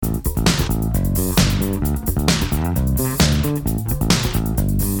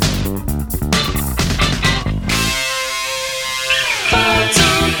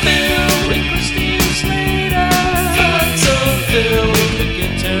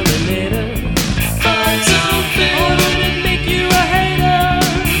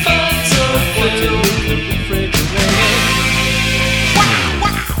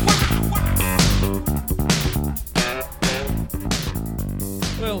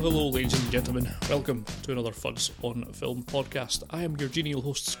Hello, ladies and gentlemen. Welcome to another Fuzz on Film podcast. I am your genial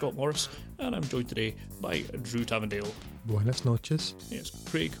host, Scott Morris, and I'm joined today by Drew Tavendale. Buenas noches. Yes,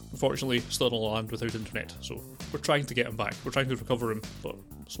 Craig, unfortunately, still on a land without internet, so we're trying to get him back. We're trying to recover him, but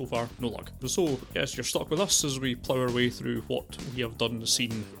so far, no luck. So, yes, you're stuck with us as we plough our way through what we have done and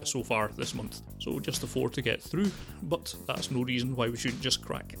seen so far this month. So, just the 4 to get through, but that's no reason why we shouldn't just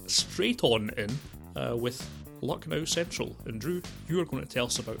crack straight on in with Lucknow Central. And Drew, you are going to tell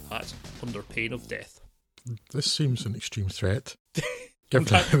us about that under pain of death. This seems an extreme threat. Given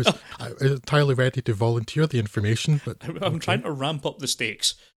I was entirely ready to volunteer the information, but I'm trying to ramp up the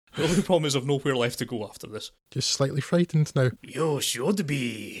stakes. The only problem is I've nowhere left to go after this. Just slightly frightened now. You should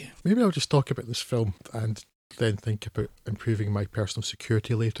be. Maybe I'll just talk about this film and then think about improving my personal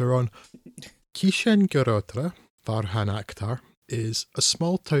security later on. Kishan Girotra, Farhan Akhtar, is a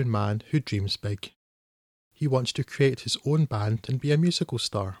small town man who dreams big. He wants to create his own band and be a musical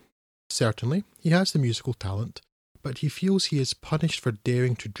star. Certainly, he has the musical talent, but he feels he is punished for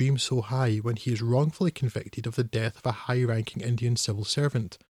daring to dream so high when he is wrongfully convicted of the death of a high-ranking Indian civil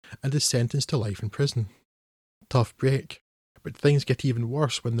servant and is sentenced to life in prison. Tough break, but things get even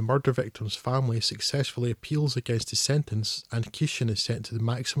worse when the murder victim's family successfully appeals against his sentence and Kishan is sent to the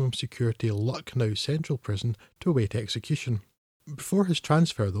maximum security Lucknow Central Prison to await execution. Before his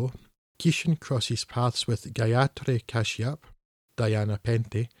transfer, though, Kishan crosses paths with Gayatri Kashyap, Diana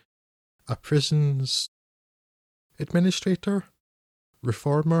Pente, a prison's administrator,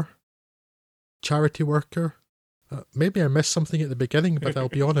 reformer, charity worker. Maybe I missed something at the beginning, but I'll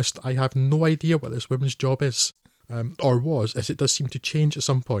be honest, I have no idea what this woman's job is, or was, as it does seem to change at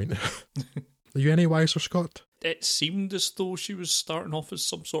some point. Are you any wiser, Scott? It seemed as though she was starting off as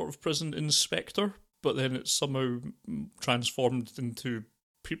some sort of prison inspector, but then it's somehow transformed into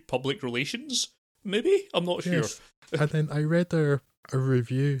public relations, maybe? I'm not sure. Yes. And then I read a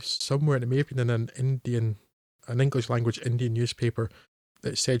review somewhere, and it may have been in an English language Indian newspaper,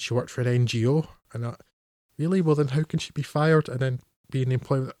 that said she worked for an NGO, and really? Well then how can she be fired and then be an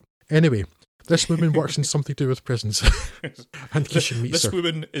employee? Anyway, this woman works in something to do with prisons. And Kishan meets her. This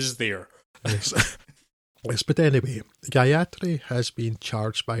woman is there. Yes. Yes, but anyway, Gayatri has been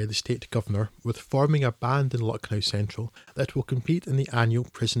charged by the state governor with forming a band in Lucknow Central that will compete in the annual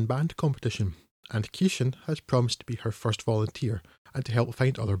prison band competition, and Kishan has promised to be her first volunteer and to help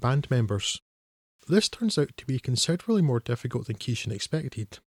find other band members. This turns out to be considerably more difficult than Kishan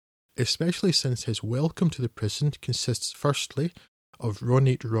expected, especially since his welcome to the prison consists firstly of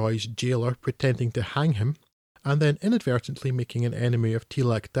Ronit Roy's jailer pretending to hang him, and then inadvertently making an enemy of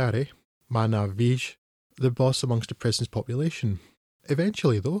Tilak Dare, Mana Vij, the boss amongst the prison's population.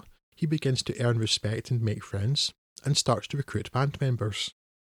 Eventually, though, he begins to earn respect and make friends, and starts to recruit band members.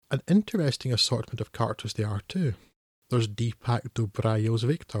 An interesting assortment of characters they are too. There's Deepak Dobrayel's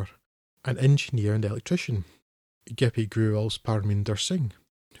Victor, an engineer and electrician, Gippy Gruel's Parminder Singh,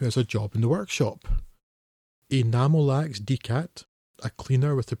 who has a job in the workshop, Enamolak's Deekat, a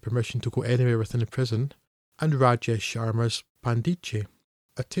cleaner with the permission to go anywhere within the prison, and Rajesh Sharma's Panditje,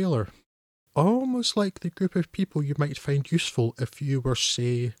 a tailor. Almost like the group of people you might find useful if you were,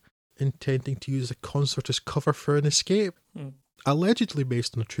 say, intending to use a concert as cover for an escape. Allegedly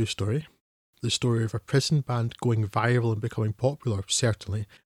based on a true story, the story of a prison band going viral and becoming popular, certainly.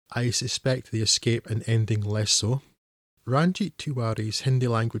 I suspect the escape and ending less so. Ranjit Tiwari's Hindi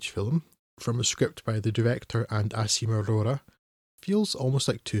language film, from a script by the director and Asim Arora, feels almost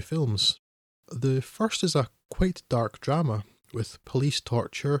like two films. The first is a quite dark drama, with police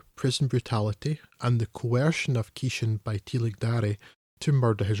torture, prison brutality, and the coercion of Kishan by Tilak Dare to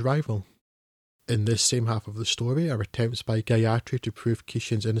murder his rival. In this same half of the story are attempts by Gayatri to prove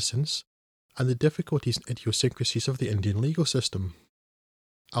Kishan's innocence, and the difficulties and idiosyncrasies of the Indian legal system.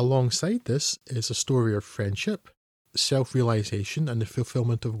 Alongside this is a story of friendship, self-realisation, and the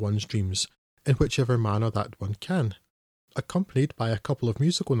fulfilment of one's dreams, in whichever manner that one can, accompanied by a couple of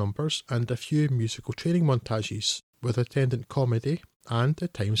musical numbers and a few musical training montages, with attendant comedy and,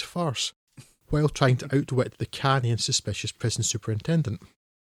 at times, farce, while trying to outwit the canny and suspicious prison superintendent.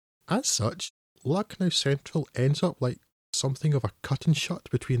 As such, Lucknow Central ends up like something of a cut and shut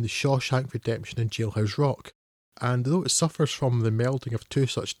between the Shawshank Redemption and Jailhouse Rock, and though it suffers from the melding of two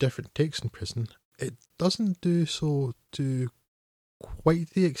such different takes in prison, it doesn't do so to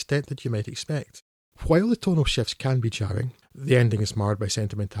quite the extent that you might expect. While the tonal shifts can be jarring, the ending is marred by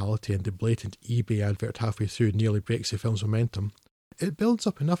sentimentality and the blatant eBay advert halfway through nearly breaks the film's momentum. It builds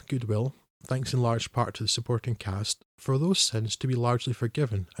up enough goodwill, thanks in large part to the supporting cast, for those sins to be largely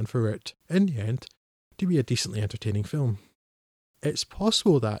forgiven and for it, in the end, to be a decently entertaining film. It's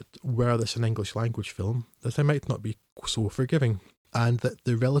possible that, were this an English language film, that I might not be so forgiving. and that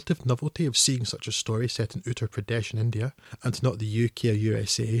the relative novelty of seeing such a story set in Uttar Pradesh in India, and not the UK or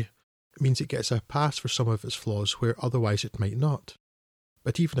USA, means it gets a pass for some of its flaws where otherwise it might not.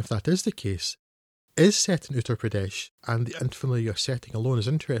 But even if that is the case, is set in Uttar Pradesh, and the unfamiliar setting alone is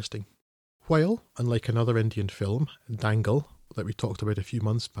interesting. While, unlike another Indian film, Dangal, that we talked about a few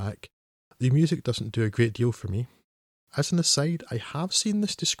months back, the music doesn't do a great deal for me. As an aside, I have seen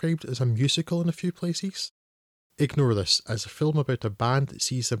this described as a musical in a few places. Ignore this, as a film about a band that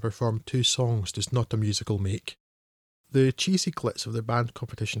sees them perform 2 songs does not a musical make. The cheesy glitz of the band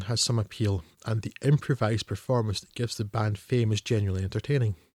competition has some appeal, and the improvised performance that gives the band fame is genuinely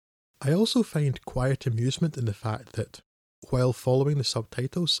entertaining. I also find quiet amusement in the fact that, while following the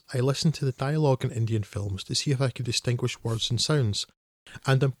subtitles, I listen to the dialogue in Indian films to see if I can distinguish words and sounds,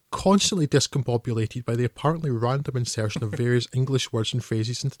 and I'm constantly discombobulated by the apparently random insertion of various English words and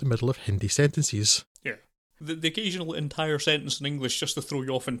phrases into the middle of Hindi sentences. Yeah. The occasional entire sentence in English just to throw you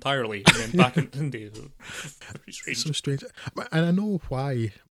off entirely, and then back in Hindi. Very strange. So strange. And I know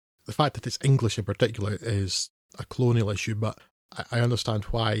why. The fact that it's English in particular is a colonial issue, but I understand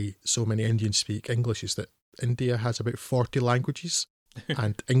why so many Indians speak English is that India has about 40 languages,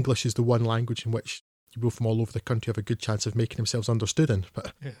 and English is the one language in which people from all over the country have a good chance of making themselves understood in.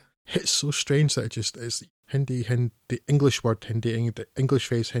 But it's so strange that it's Hindi, English word, Hindi, English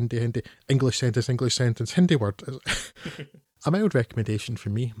phrase, Hindi, English sentence, Hindi word. A mild recommendation for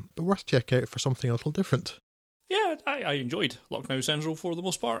me, but worth checking out for something a little different. Yeah, I enjoyed Lucknow Central for the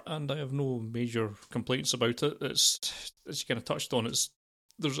most part, and I have no major complaints about it. It's, as you kind of touched on,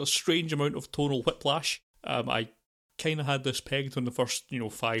 there's a strange amount of tonal whiplash. I kind of had this pegged in the first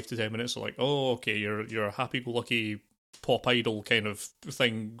 5 to 10 minutes, like, oh, okay, you're a happy-go-lucky pop idol kind of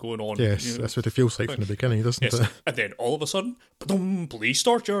thing going on. Yes, that's what it feels like from the beginning, doesn't it? And then all of a sudden, police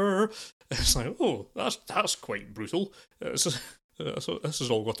torture. It's like, oh, that's quite brutal. So this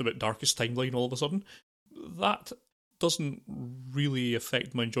has all got a bit Darkest Timeline all of a sudden. That doesn't really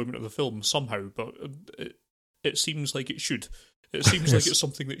affect my enjoyment of the film somehow, but it seems like it should. It seems like it's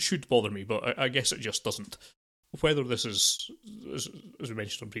something that should bother me, but I guess it just doesn't. Whether this is, as we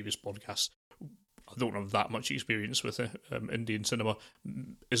mentioned on previous podcasts, I don't have that much experience with Indian cinema.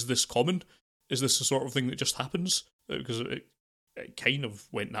 Is this common? Is this the sort of thing that just happens? Because it kind of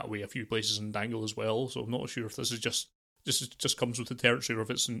went that way a few places in Dangle as well, so I'm not sure if this just comes with the territory or if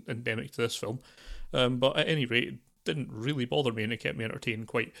it's endemic to this film. But at any rate, it didn't really bother me, and it kept me entertained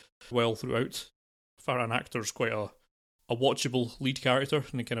quite well throughout. Farhan Akhtar's quite a watchable lead character,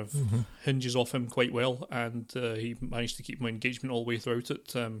 and it kind of hinges off him quite well, and he managed to keep my engagement all the way throughout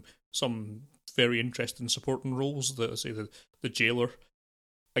it. Some very interesting supporting roles. The jailer,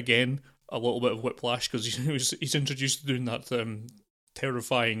 again, a little bit of whiplash because he's introduced to doing that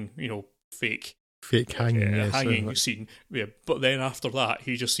terrifying, fake hanging scene. Yeah, but then after that,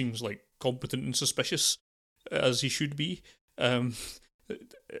 he just seems like competent and suspicious, as he should be.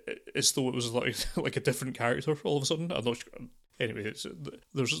 As though it was like a different character all of a sudden. I'm not sure. Anyway,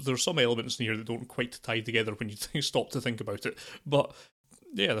 there's some elements in here that don't quite tie together when you stop to think about it. But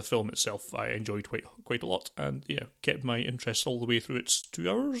yeah, the film itself I enjoyed quite a lot, and yeah, kept my interest all the way through its 2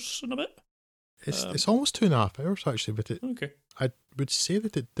 hours and a bit. It's almost 2.5 hours actually, but I would say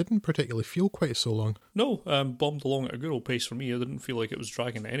that it didn't particularly feel quite so long. No, bombed along at a good old pace for me. I didn't feel like it was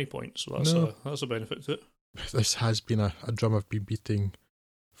dragging at any point, so that's a benefit to it. This has been a drum I've been beating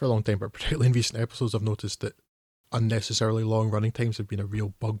for a long time, but particularly in recent episodes I've noticed that unnecessarily long running times have been a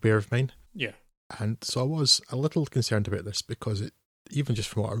real bugbear of mine. Yeah. And so I was a little concerned about this because even just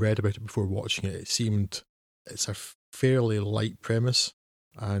from what I read about it before watching it, it seemed it's a fairly light premise,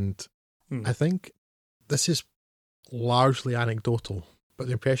 and I think this is largely anecdotal, but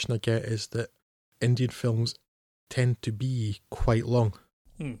the impression I get is that Indian films tend to be quite long.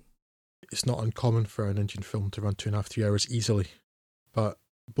 It's not uncommon for an Indian film to run 2.5, 3 hours easily, but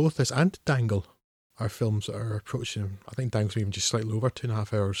both this and Dangle are films that are approaching, I think Dangle's even just slightly over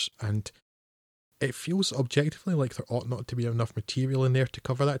 2.5 hours, and it feels objectively like there ought not to be enough material in there to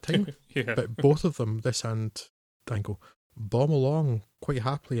cover that time. Yeah. But both of them, this and Dangle, bomb along quite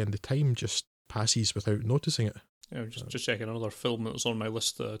happily, and the time just passes without noticing it. Yeah, just checking another film that was on my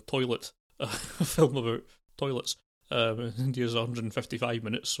list, Toilet, a film about toilets. India's 155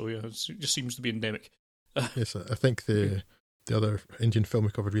 minutes, so yeah, it just seems to be endemic. Yes, I think the other Indian film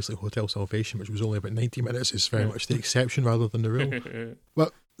we covered recently, Hotel Salvation, which was only about 90 minutes, is very much the exception rather than the rule.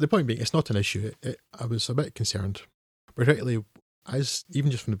 Well, the point being, it's not an issue. I was a bit concerned, particularly as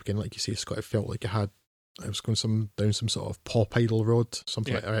even just from the beginning, like you say, Scott, it felt like I was going down some sort of pop idol road,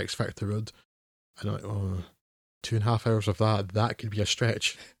 something like our X Factor road, and I'm like, oh, 2.5 hours of that could be a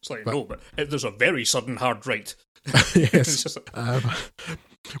stretch. It's like, no, but there's a very sudden hard right. Yes.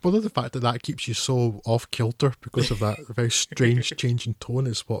 Well, the fact that keeps you so off kilter because of that very strange change in tone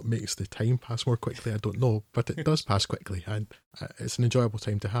is what makes the time pass more quickly. I don't know, but it does pass quickly, and it's an enjoyable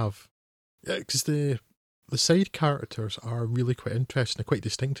time to have. Yeah, because the side characters are really quite interesting and quite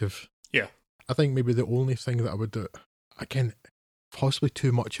distinctive. Yeah. I think maybe the only thing that I would do, again, possibly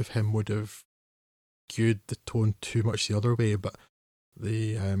too much of him would have skewed the tone too much the other way, but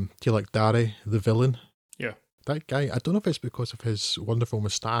the, do you like Dari, the villain? Yeah. That guy, I don't know if it's because of his wonderful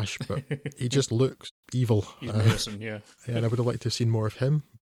moustache, but he just looks evil. He's menacing, yeah. And I would have liked to have seen more of him.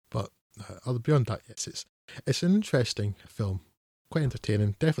 But beyond that, yes, it's an interesting film. Quite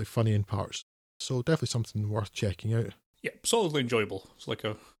entertaining, definitely funny in parts. So definitely something worth checking out. Yeah, solidly enjoyable. It's like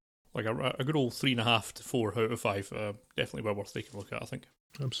a good old 3.5 to 4 out of 5. Definitely well worth taking a look at, I think.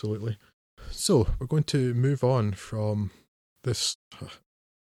 Absolutely. So we're going to move on from this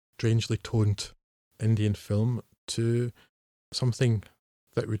strangely toned Indian film to something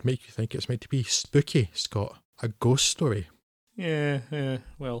that would make you think it's meant to be spooky, Scott. A ghost story. Yeah,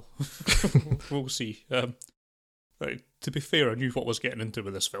 well, we'll see. To be fair, I knew what I was getting into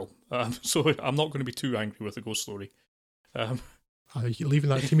with this film, so I'm not going to be too angry with the ghost story. You're leaving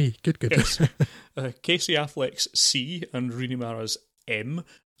that to me. Good. Yes. Casey Affleck's C and Rooney Mara's M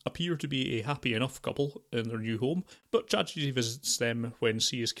appear to be a happy enough couple in their new home, but tragedy visits them when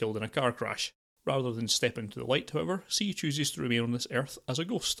C is killed in a car crash. Rather than step into the light, however, C chooses to remain on this earth as a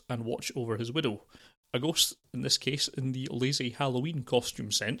ghost and watch over his widow. A ghost, in this case, in the lazy Halloween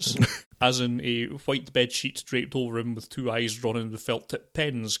costume sense, as in a white bedsheet draped over him with 2 eyes drawn in with felt-tip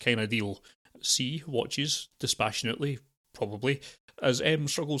pens kind of deal. C watches, dispassionately, probably, as M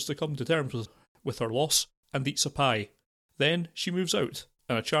struggles to come to terms with her loss and eats a pie. Then she moves out,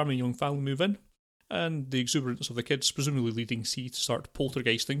 and a charming young family move in, and the exuberance of the kids presumably leading C to start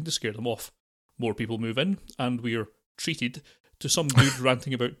poltergeisting to scare them off. More people move in, and we're treated to some dude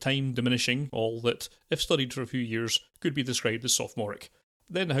ranting about time diminishing, all that, if studied for a few years, could be described as sophomoric.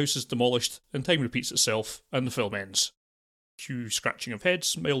 Then the house is demolished, and time repeats itself, and the film ends. Cue scratching of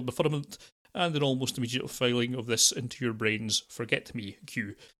heads, mild befuddlement, and an almost immediate filing of this into your brain's forget-me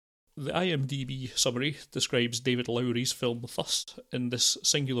queue. The IMDb summary describes David Lowery's film thus: in this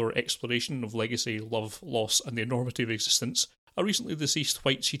singular exploration of legacy, love, loss, and the enormity of existence, a recently deceased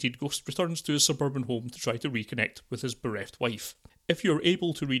white-sheeted ghost returns to his suburban home to try to reconnect with his bereft wife. If you're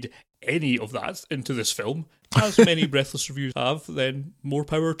able to read any of that into this film, as many breathless reviews have, then more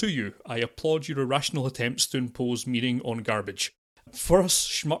power to you. I applaud your irrational attempts to impose meaning on garbage. For us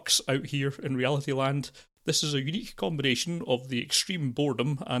schmucks out here in reality land, this is a unique combination of the extreme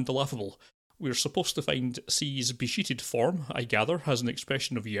boredom and the laughable. We're supposed to find C's besheeted form, I gather, has an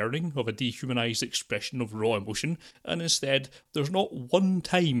expression of yearning, of a dehumanised expression of raw emotion, and instead, there's not one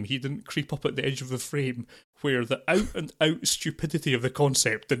time he didn't creep up at the edge of the frame where the out-and-out stupidity of the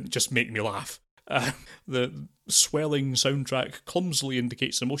concept didn't just make me laugh. The swelling soundtrack clumsily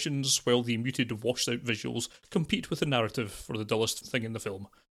indicates emotions, while the muted, washed-out visuals compete with the narrative for the dullest thing in the film.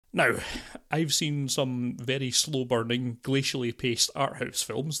 Now, I've seen some very slow-burning, glacially paced art house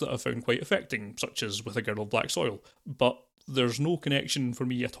films that I found quite affecting, such as With a Girl of Black Soil, but there's no connection for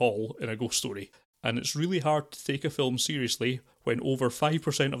me at all in a ghost story, and it's really hard to take a film seriously when over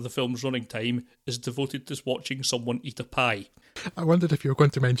 5% of the film's running time is devoted to watching someone eat a pie. I wondered if you were going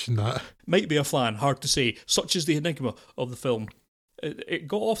to mention that. Might be a flan, hard to say, such is the enigma of the film. It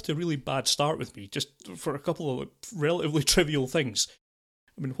got off to a really bad start with me, just for a couple of relatively trivial things.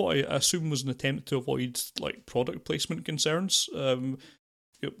 I mean, what I assume was an attempt to avoid product placement concerns.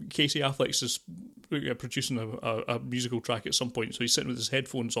 Casey Affleck is producing a musical track at some point, so he's sitting with his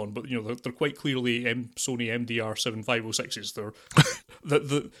headphones on. But they're quite clearly Sony MDR 7506s.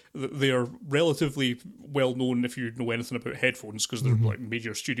 They are relatively well known if you know anything about headphones, because they're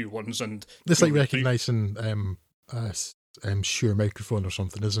major studio ones. And it's like recognising Shure microphone or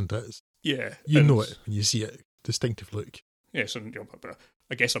something, isn't it? Yeah, you know it when you see it. Distinctive look. Yes, and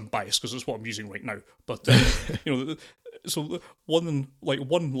I guess I'm biased because it's what I'm using right now. But so one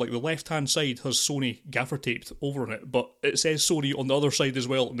the left hand side has Sony gaffer taped over on it, but it says Sony on the other side as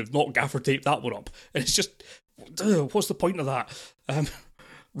well, and they've not gaffer taped that one up. And it's just, what's the point of that?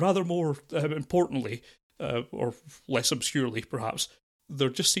 Rather more importantly, or less obscurely perhaps, there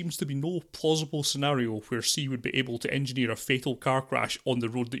just seems to be no plausible scenario where C would be able to engineer a fatal car crash on the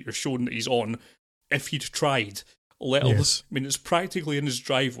road that you're shown that he's on if he'd tried. Yes. I mean, it's practically in his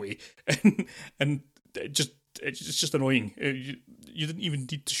driveway, and it's just annoying. You didn't even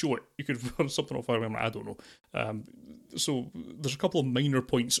need to show it. You could run something off. I don't know. So there's a couple of minor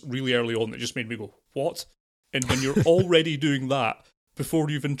points really early on that just made me go, what? And when you're already doing that before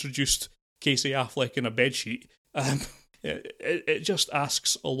you've introduced Casey Affleck in a bedsheet, it just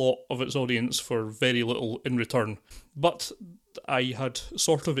asks a lot of its audience for very little in return. But I had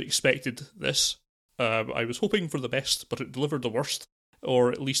sort of expected this. I was hoping for the best, but it delivered the worst,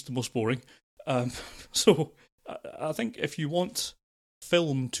 or at least the most boring. So I think if you want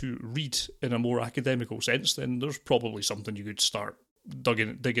film to read in a more academical sense, then there's probably something you could start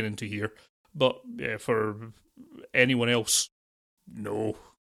digging into here. But yeah, for anyone else, no.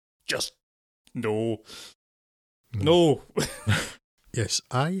 Just no. No. Yes,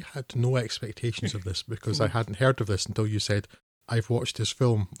 I had no expectations of this because I hadn't heard of this until you said, I've watched this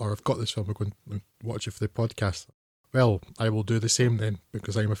film, or I've got this film, I'm going to watch it for the podcast. Well, I will do the same then,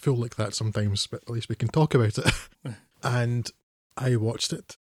 because I'm a fool like that sometimes, but at least we can talk about it. And I watched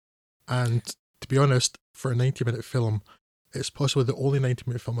it. And to be honest, for a 90-minute film, it's possibly the only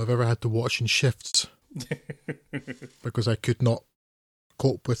 90-minute film I've ever had to watch in shifts. Because I could not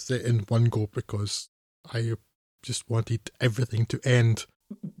cope with it in one go, because I just wanted everything to end.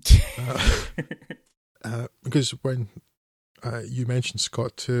 Because when you mentioned,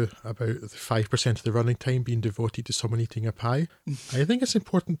 Scott, too, about the 5% of the running time being devoted to someone eating a pie, I think it's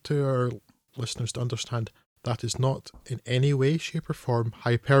important to our listeners to understand that is not in any way, shape or form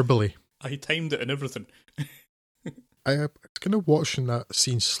hyperbole. I timed it and everything. I was kind of watching that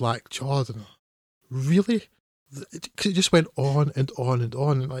scene slack-jawed and really? It just went on and on and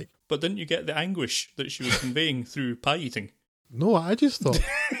on. And like, but didn't you get the anguish that she was conveying through pie eating? No, I just thought...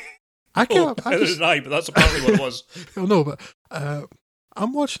 But that's apparently what it was. Oh, no, but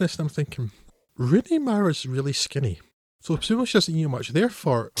I'm watching this and I'm thinking, Rooney Mara's really skinny. So assuming she doesn't eat much,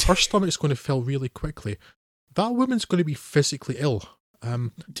 therefore her stomach's going to fill really quickly. That woman's going to be physically ill.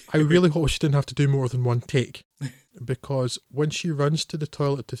 I really hope she didn't have to do more than one take, because when she runs to the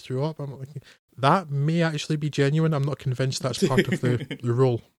toilet to throw up, I'm thinking, that may actually be genuine. I'm not convinced that's part of the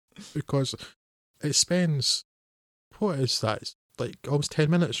role, because it spends, what is that? It's like almost 10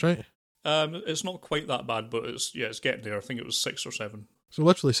 minutes, right? It's not quite that bad, but it's getting there. I think it was 6 or 7. So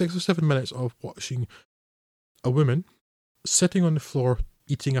literally 6 or 7 minutes of watching a woman sitting on the floor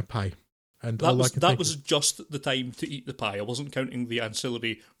eating a pie. And that was just the time to eat the pie. I wasn't counting the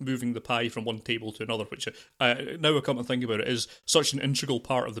ancillary moving the pie from one table to another, which now I come to think about it, is such an integral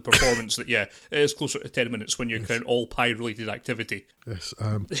part of the performance that, it is closer to 10 minutes when you count all pie-related activity. Yes.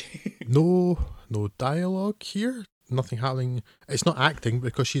 No dialogue here. Nothing happening. It's not acting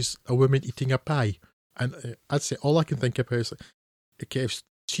because she's a woman eating a pie. And I'd say all I can think about is, okay, if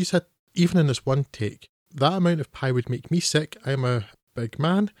she's had, even in this one take, that amount of pie would make me sick. I'm a big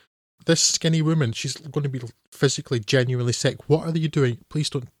man. This skinny woman, she's going to be physically, genuinely sick. What are you doing? Please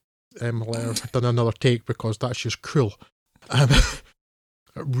don't let her have done another take, because that's just cruel.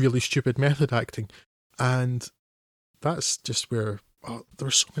 Really stupid method acting. And that's just where there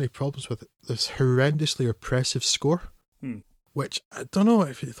are so many problems with it. This horrendously oppressive score, which I don't know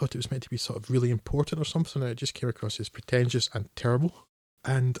if you thought it was meant to be sort of really important or something, and it just came across as pretentious and terrible.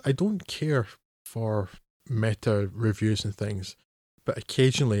 And I don't care for meta reviews and things, but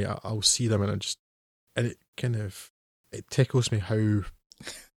occasionally I'll see them and it tickles me how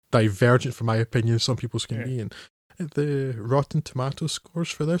divergent from my opinion some people's can be. And the Rotten Tomatoes scores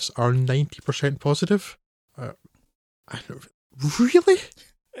for this are 90% positive. Really?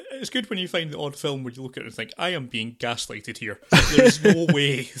 It's good when you find the odd film where you look at it and think, I am being gaslighted here. There's no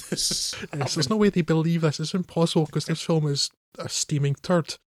way this there's no way they believe this. It's impossible, because this film is a steaming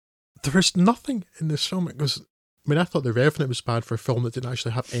turd. There is nothing in this film. I thought The Revenant was bad for a film that didn't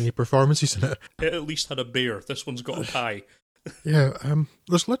actually have any performances in it. It at least had a bear. This one's got a pie. Yeah,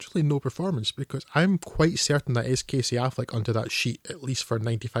 there's literally no performance, because I'm quite certain that is Casey Affleck onto that sheet, at least for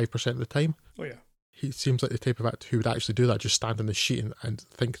 95% of the time. Oh yeah. He seems like the type of actor who would actually do that, just stand on the sheet and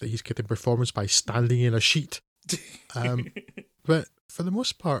think that he's getting performance by standing in a sheet. But for the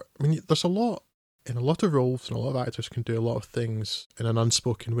most part, there's a lot of roles, and a lot of actors can do a lot of things in an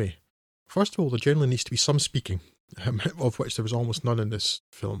unspoken way. First of all, there generally needs to be some speaking, of which there was almost none in this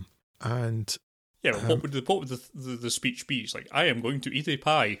film. And what would the speech be? It's like, I am going to eat a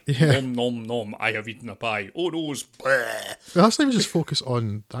pie. Yeah. Nom nom nom. I have eaten a pie. Oh no, it's bleh. Well, let's not even just focus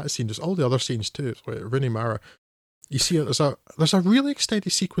on that scene. There's all the other scenes too. It's like Rooney Mara. You see, there's a really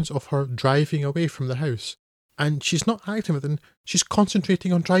extended sequence of her driving away from the house, and she's not acting with it. She's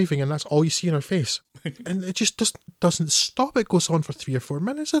concentrating on driving, and that's all you see in her face. And it just doesn't stop. It goes on for 3 or 4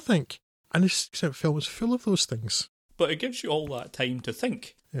 minutes, I think. And this film is full of those things. But it gives you all that time to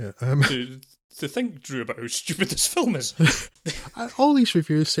think. Yeah. To think, Drew, about how stupid this film is. All these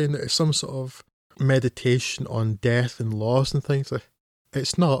reviews saying that it's some sort of meditation on death and loss and things.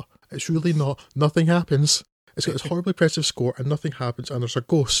 It's not. It's really not. Nothing happens. It's got this horribly impressive score, and nothing happens, and there's a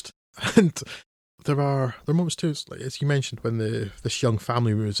ghost. And there are moments too, it's like, as you mentioned, when this young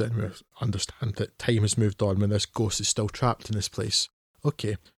family moves in, we understand that time has moved on when this ghost is still trapped in this place.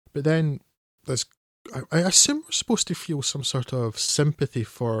 Okay, but then there's, I assume we're supposed to feel some sort of sympathy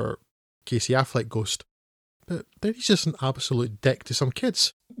for Casey Affleck ghost, but then he's just an absolute dick to some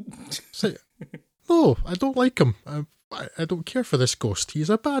kids. It's like, no, I don't like him. I don't care for this ghost. He's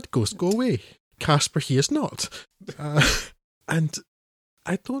a bad ghost. Go away. Casper, he is not. And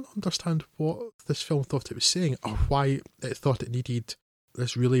I don't understand what this film thought it was saying, or why it thought it needed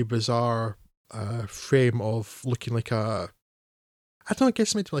this really bizarre frame of looking like I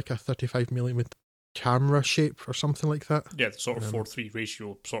guess maybe like a 35mm camera shape or something like that. Yeah, the sort of 4:3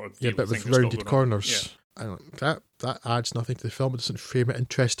 ratio sort of. Yeah, but with rounded corners. Yeah. That adds nothing to the film. It doesn't frame it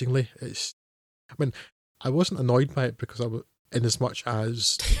interestingly. I wasn't annoyed by it because in as much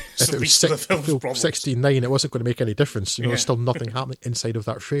as if it was 16:9, it wasn't going to make any difference. There's still nothing happening inside of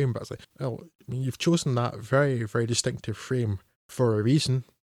that frame. But I was like, well, you've chosen that very, very distinctive frame for a reason.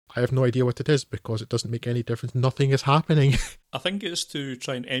 I have no idea what it is because it doesn't make any difference. Nothing is happening. I think it's to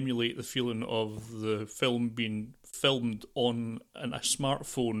try and emulate the feeling of the film being filmed on a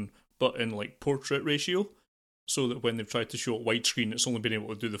smartphone, but in like portrait ratio, so that when they've tried to show it widescreen, it's only been able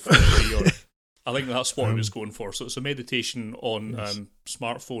to do the 4K. I think that's what it was going for. So it's a meditation on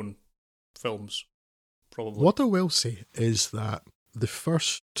smartphone films, probably. What I will say is that the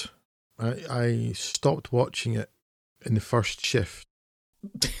first... I stopped watching it in the first shift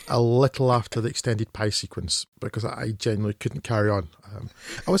a little after the extended pie sequence because I genuinely couldn't carry on.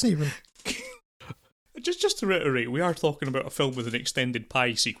 I wasn't even... Just to reiterate, we are talking about a film with an extended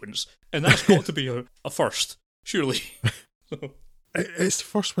pie sequence, and that's got to be a first, surely. It's the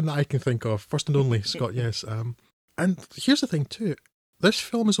first one that I can think of. First and only, Scott, yes. And here's the thing too. This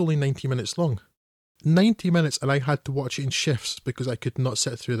film is only 90 minutes long. 90 minutes, and I had to watch it in shifts because I could not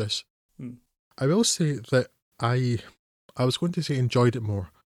sit through this. I will say that I was going to say enjoyed it more.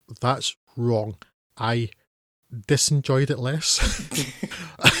 That's wrong. I disenjoyed it less.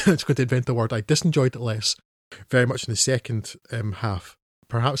 I was going to invent the word. I disenjoyed it less very much in the second half.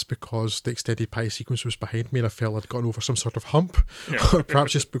 Perhaps because the extended pie sequence was behind me and I felt I'd gotten over some sort of hump. Yeah. Or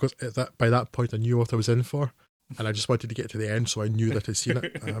perhaps just because by that point I knew what I was in for and I just wanted to get to the end so I knew that I'd seen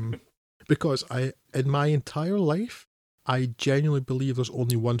it. Because in my entire life, I genuinely believe there's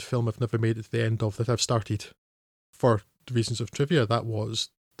only one film I've never made it to the end of that I've started. For the reasons of trivia, that was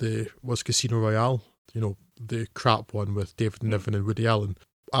Casino Royale, the crap one with David Niven and Woody Allen,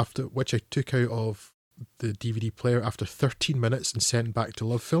 after which I took out of the DVD player after 13 minutes and sent back to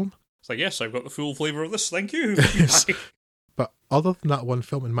Love Film. It's like, yes, I've got the full flavour of this, thank you. But other than that one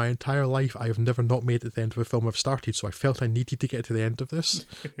film in my entire life, I have never not made it to the end of a film I've started, so I felt I needed to get to the end of this.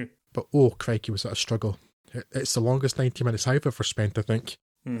 But oh, crikey, was that a struggle. It's the longest 90 minutes I've ever spent, I think.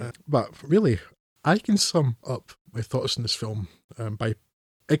 But really, I can sum up my thoughts on this film by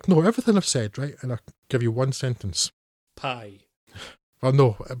ignore everything I've said, right? And I'll give you one sentence. Pie. Oh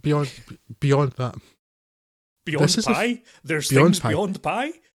no, beyond that. Beyond pie? There's things beyond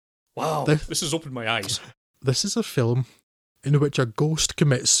pie? Wow, this has opened my eyes. This is a film in which a ghost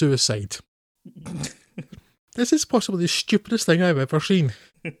commits suicide. This is possibly the stupidest thing I've ever seen.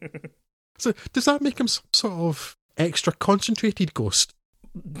 So, does that make him some sort of extra concentrated ghost?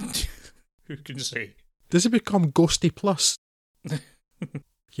 Who can say? Does he become Ghosty Plus?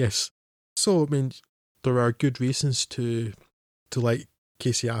 Yes. So, I mean, there are good reasons to like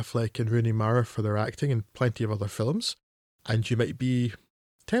Casey Affleck and Rooney Mara for their acting in plenty of other films, and you might be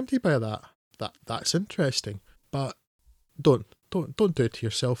tempted by that. That's interesting, but don't do it to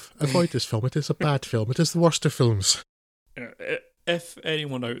yourself. Avoid this film. It is a bad film. It is the worst of films. If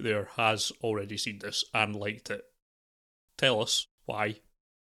anyone out there has already seen this and liked it, tell us why.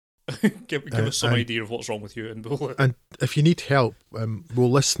 give us some idea of what's wrong with you, and if you need help,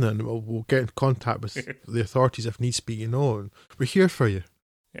 we'll listen and we'll get in contact with the authorities if needs be. And we're here for you.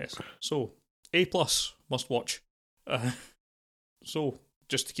 Yes. So A+ must watch. So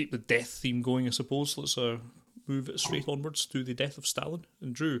just to keep the death theme going, I suppose, let's move it straight onwards to the death of Stalin.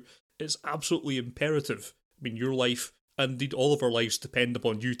 And Drew, it's absolutely imperative. I mean, your life and indeed all of our lives depend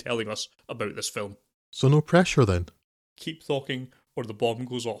upon you telling us about this film. So no pressure then. Keep talking, or the bomb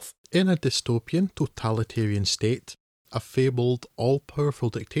goes off. In a dystopian, totalitarian state, a fabled, all-powerful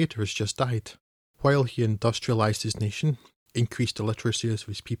dictator has just died. While he industrialised his nation, increased the literacy of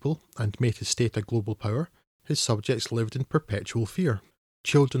his people, and made his state a global power, his subjects lived in perpetual fear.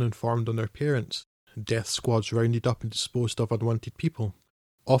 Children informed on their parents, death squads rounded up and disposed of unwanted people,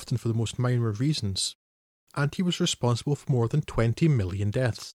 often for the most minor reasons, and he was responsible for more than 20 million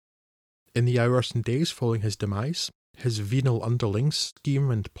deaths. In the hours and days following his demise, his venal underlings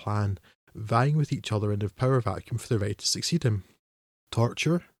scheme and plan, vying with each other in the power vacuum for the right to succeed him.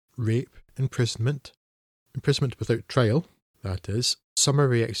 Torture, rape, imprisonment without trial, that is,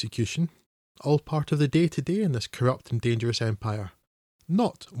 summary execution, all part of the day-to-day in this corrupt and dangerous empire.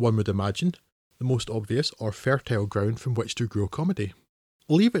 Not, one would imagine, the most obvious or fertile ground from which to grow comedy.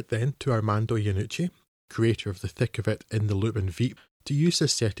 Leave it then to Armando Iannucci, creator of The Thick of It in the Loop and Veep, to use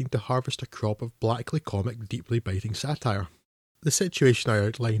this setting to harvest a crop of blackly comic, deeply biting satire. The situation I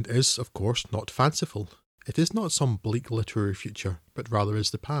outlined is, of course, not fanciful. It is not some bleak literary future, but rather is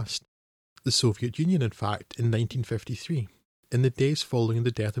the past. The Soviet Union, in fact, in 1953, in the days following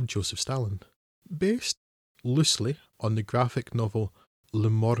the death of Joseph Stalin. Based, loosely, on the graphic novel Le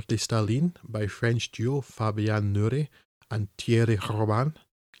Mort de Staline by French duo Fabian Nouri and Thierry Roman,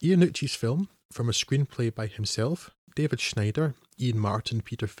 Iannucci's film, from a screenplay by himself, David Schneider, Ian Martin and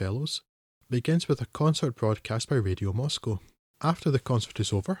Peter Fellows, begins with a concert broadcast by Radio Moscow. After the concert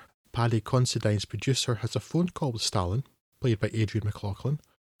is over, Paddy Considine's producer has a phone call with Stalin, played by Adrian McLaughlin,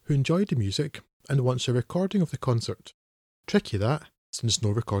 who enjoyed the music and wants a recording of the concert. Tricky that, since no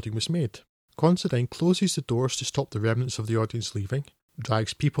recording was made. Considine closes the doors to stop the remnants of the audience leaving,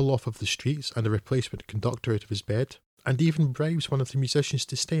 drags people off of the streets and a replacement conductor out of his bed, and even bribes one of the musicians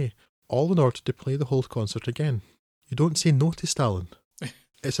to stay, all in order to play the whole concert again. You don't say no to Stalin.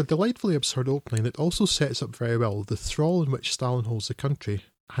 It's a delightfully absurd opening that also sets up very well the thrall in which Stalin holds the country,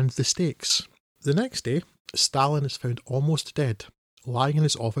 and the stakes. The next day, Stalin is found almost dead, lying in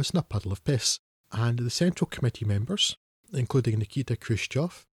his office in a puddle of piss, and the Central Committee members, including Nikita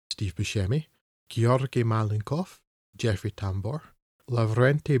Khrushchev, Steve Buscemi, Georgy Malenkov, Jeffrey Tambor,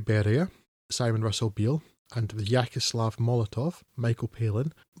 Lavrenti Beria, Simon Russell Beale, and Vyacheslav Molotov, Michael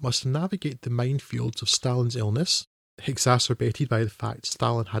Palin, must navigate the minefields of Stalin's illness, exacerbated by the fact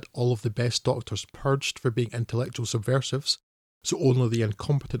Stalin had all of the best doctors purged for being intellectual subversives, so only the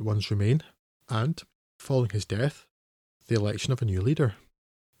incompetent ones remain, and, following his death, the election of a new leader.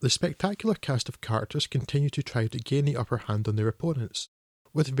 The spectacular cast of characters continue to try to gain the upper hand on their opponents,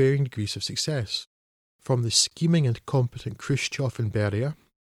 with varying degrees of success. From the scheming and competent Khrushchev and Beria,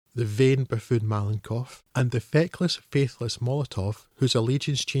 the vain buffoon Malenkov, and the feckless, faithless Molotov, whose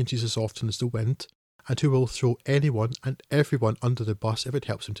allegiance changes as often as the wind, and who will throw anyone and everyone under the bus if it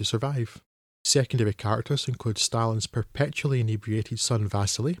helps him to survive. Secondary characters include Stalin's perpetually inebriated son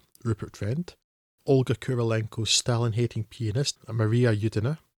Vasily, Rupert Friend, Olga Kurylenko's Stalin-hating pianist Maria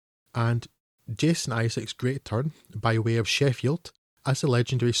Yudina, and Jason Isaacs' great turn, by way of Sheffield, as the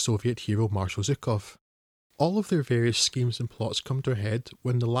legendary Soviet hero Marshal Zhukov. All of their various schemes and plots come to a head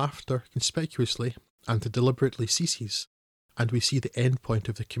when the laughter conspicuously and deliberately ceases, and we see the end point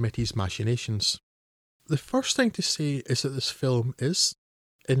of the committee's machinations. The first thing to say is that this film is,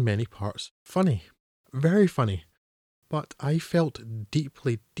 in many parts, funny. Very funny. But I felt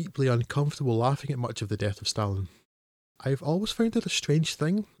deeply, deeply uncomfortable laughing at much of the death of Stalin. I've always found it a strange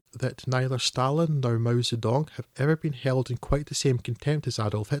thing that neither Stalin nor Mao Zedong have ever been held in quite the same contempt as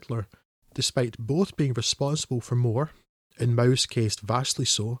Adolf Hitler, despite both being responsible for more, in Mao's case vastly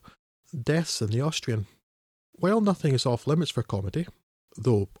so, deaths than the Austrian. While nothing is off limits for comedy,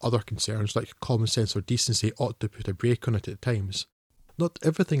 though other concerns like common sense or decency ought to put a brake on it at times, not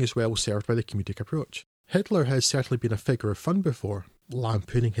everything is well served by the comedic approach. Hitler has certainly been a figure of fun before,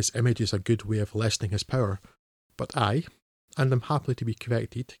 lampooning his image is a good way of lessening his power, but I, and am happy to be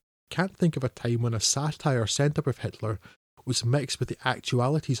corrected, can't think of a time when a satire sent up of Hitler was mixed with the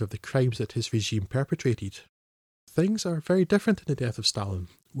actualities of the crimes that his regime perpetrated. Things are very different in the death of Stalin,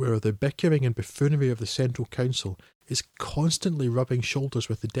 where the bickering and buffoonery of the Central Council is constantly rubbing shoulders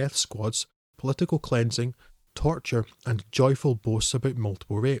with the death squads, political cleansing, torture, and joyful boasts about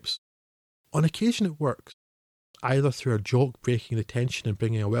multiple rapes. On occasion it works, either through a joke breaking the tension and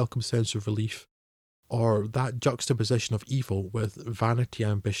bringing a welcome sense of relief, or that juxtaposition of evil with vanity,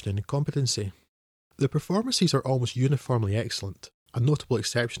 ambition, and incompetency. The performances are almost uniformly excellent. A notable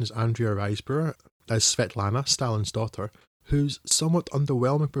exception is Andrea Riseborough as Svetlana, Stalin's daughter, whose somewhat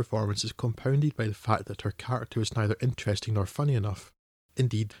underwhelming performance is compounded by the fact that her character is neither interesting nor funny enough.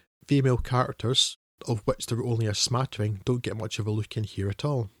 Indeed, female characters, of which there are only a smattering, don't get much of a look in here at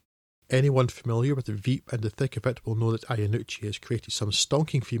all. Anyone familiar with the Veep and The Thick of It will know that Iannucci has created some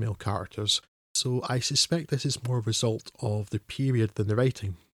stonking female characters, so I suspect this is more a result of the period than the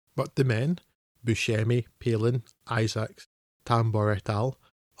writing. But the men, Buscemi, Palin, Isaacs, Tambor et al.,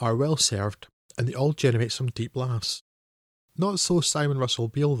 are well served, and they all generate some deep laughs. Not so Simon Russell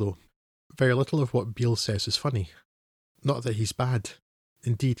Beale, though. Very little of what Beale says is funny. Not that he's bad.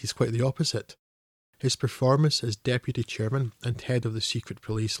 Indeed, he's quite the opposite. His performance as Deputy Chairman and Head of the Secret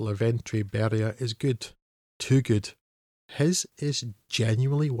Police Laventre Beria is good. Too good. His is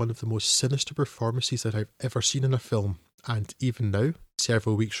genuinely one of the most sinister performances that I've ever seen in a film, and even now,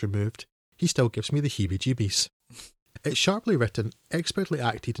 several weeks removed, he still gives me the heebie-jeebies. It's sharply written, expertly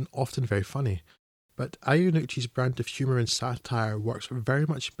acted, and often very funny, but Iannucci's brand of humour and satire works very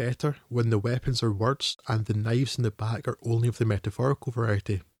much better when the weapons are words and the knives in the back are only of the metaphorical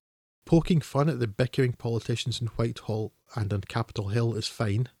variety. Poking fun at the bickering politicians in Whitehall and on Capitol Hill is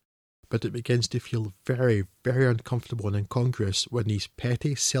fine, but it begins to feel very, very uncomfortable and incongruous when these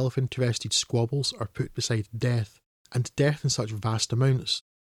petty, self-interested squabbles are put beside death, and death in such vast amounts.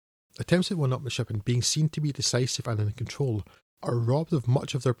 Attempts at one-upmanship and being seen to be decisive and in control are robbed of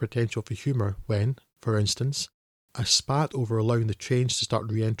much of their potential for humour when, for instance, a spat over allowing the trains to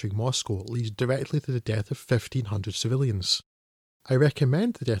start re-entering Moscow leads directly to the death of 1,500 civilians. I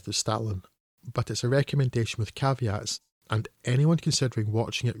recommend The Death of Stalin, but it's a recommendation with caveats, and anyone considering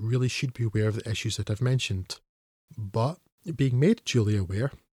watching it really should be aware of the issues that I've mentioned. But, being made duly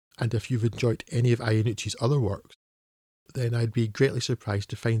aware, and if you've enjoyed any of Iannucci's other works, then I'd be greatly surprised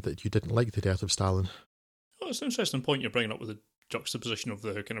to find that you didn't like The Death of Stalin. Well, it's an interesting point you're bringing up with the juxtaposition of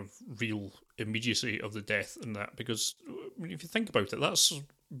the kind of real immediacy of the death and that, because I mean, if you think about it, that's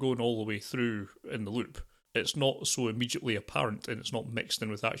going all the way through in the loop. It's not so immediately apparent and it's not mixed in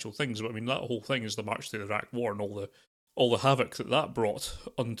with actual things, but I mean, that whole thing is the March to the Iraq War and all the havoc that brought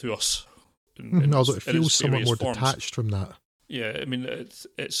unto us. Although it feels somewhat more detached from that. Yeah, I mean,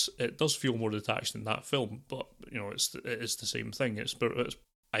 it does feel more detached in that film, but you know, it is the same thing.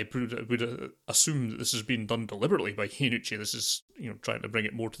 I would assume that this has been done deliberately by Iannucci. This is, you know, trying to bring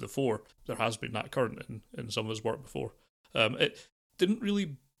it more to the fore. There has been that current in some of his work before. It didn't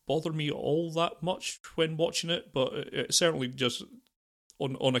really bother me all that much when watching it, but it certainly just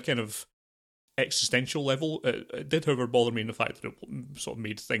on a kind of existential level, it did, however, bother me in the fact that it sort of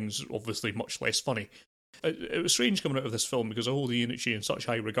made things obviously much less funny. It was strange coming out of this film because I hold Iannucci in such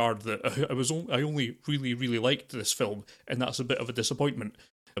high regard that I only really, really liked this film, and that's a bit of a disappointment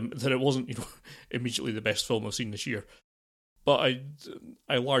that it wasn't, you know, immediately the best film I've seen this year. But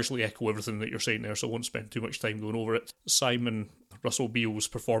I largely echo everything that you're saying there, so I won't spend too much time going over it. Simon Russell Beale's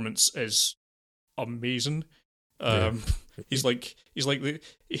performance is amazing. He's like the.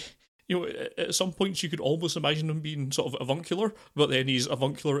 You know, at some points you could almost imagine him being sort of avuncular, but then he's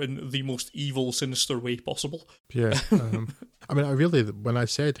avuncular in the most evil, sinister way possible. Yeah. I mean, when I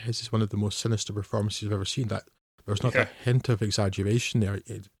said his is one of the most sinister performances I've ever seen, that there's not a hint of exaggeration there.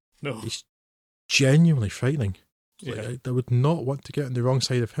 No. It's genuinely frightening. Yeah. I would not want to get on the wrong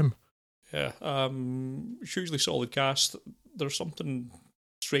side of him. Yeah. Hugely solid cast. There's something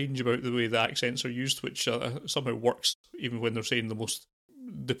strange about the way the accents are used, which somehow works, even when they're saying the most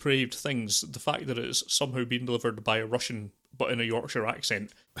depraved things. The fact that it's somehow being delivered by a Russian but in a Yorkshire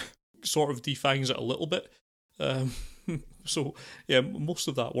accent sort of defangs it a little bit. So yeah, most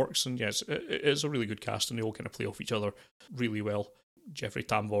of that works, and yes, it's a really good cast, and they all kind of play off each other really well. Jeffrey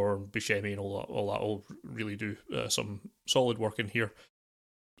Tambor and Buscemi and all really do some solid work in here,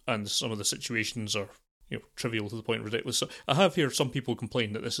 and some of the situations are, you know, trivial to the point of ridiculous. So I have heard some people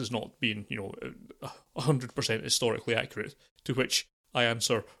complain that this is not being, you know, 100% historically accurate, to which I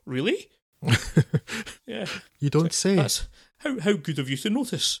answer, really? Yeah. You don't say. That's, how good of you to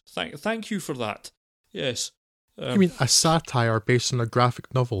notice. Thank you for that. Yes. I mean, a satire based on a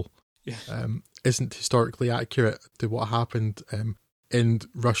graphic novel isn't historically accurate to what happened in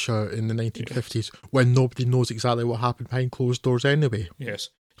Russia in the 1950s, when nobody knows exactly what happened behind closed doors anyway. Yes.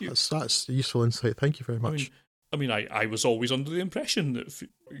 That's a useful insight. Thank you very much. I mean, I was always under the impression that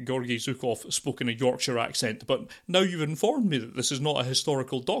Georgy Zhukov spoke in a Yorkshire accent, but now you've informed me that this is not a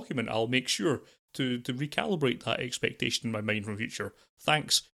historical document. I'll make sure to recalibrate that expectation in my mind from future.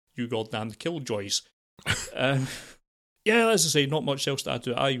 Thanks, you goddamned killjoys. Yeah, as I say, not much else to add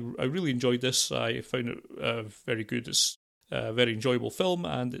to it. I really enjoyed this. I found it very good. It's a very enjoyable film,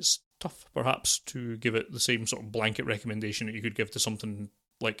 and it's tough, perhaps, to give it the same sort of blanket recommendation that you could give to something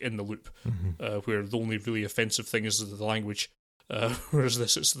like In the Loop, where the only really offensive thing is the language, whereas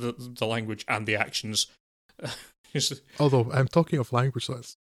this, it's the language and the actions. Although, I'm talking of language,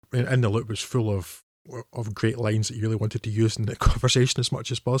 In the Loop was full of great lines that you really wanted to use in the conversation as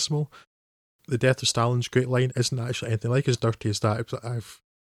much as possible. The Death of Stalin's great line isn't actually anything like as dirty as that.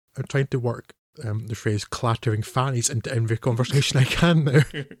 I'm trying to work the phrase clattering fannies into every conversation I can now.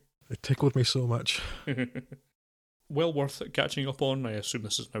 It tickled me so much. Well worth catching up on. I assume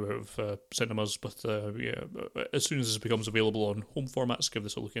this is now out of cinemas, but yeah, as soon as this becomes available on home formats, give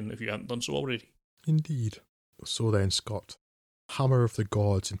this a look in if you haven't done so already. Indeed. So then, Scott, hammer of the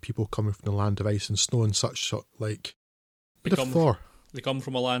gods and people coming from the land of ice and snow and such, like, bit of Thor. They come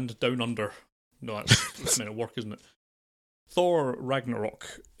from a land down under. No, that's meant to work, isn't it? Thor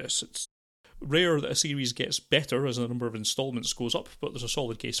Ragnarok. It's rare that a series gets better as the number of installments goes up, but there's a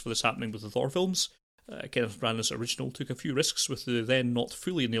solid case for this happening with the Thor films. Kenneth Branagh's original took a few risks with the then not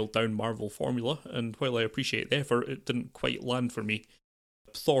fully nailed down Marvel formula, and while I appreciate the effort, it didn't quite land for me.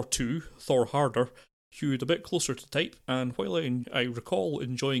 Thor 2, Thor Harder, hewed a bit closer to type, and while I recall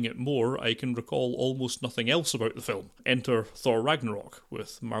enjoying it more, I can recall almost nothing else about the film. Enter Thor Ragnarok,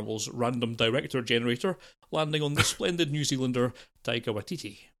 with Marvel's random director generator landing on the splendid New Zealander Taika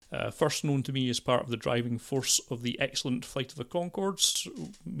Waititi. First known to me as part of the driving force of the excellent Flight of the Conchords,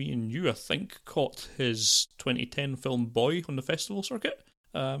 me and you, I think, caught his 2010 film Boy on the festival circuit,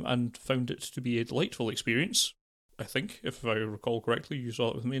 and found it to be a delightful experience. I think, if I recall correctly, you saw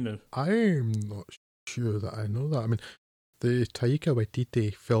it with me now. I'm not sure that I know that. I mean, the Taika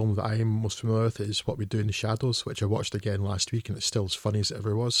Waititi film that I'm most familiar with is What We Do in the Shadows, which I watched again last week, and it's still as funny as it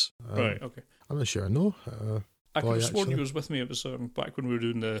ever was. Right, okay. I'm not sure I know. I could have sworn you was with me. It was back when we were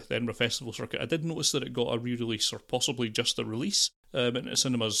doing the Edinburgh Festival circuit. I did notice that it got a re-release, or possibly just a release, in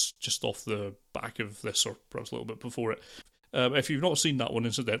cinemas just off the back of this, or perhaps a little bit before it. If you've not seen that one,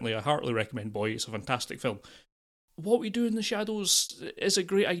 incidentally, I heartily recommend Boy. It's a fantastic film. What We Do in the Shadows is a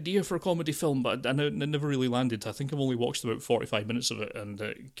great idea for a comedy film, but it never really landed. I think I've only watched about 45 minutes of it, and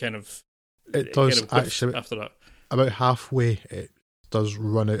it does actually after that. About halfway, it does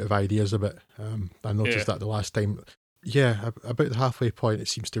run out of ideas a bit. I noticed that the last time. Yeah, about the halfway point, it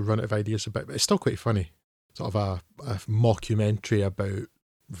seems to run out of ideas a bit, but it's still quite funny. Sort of a mockumentary about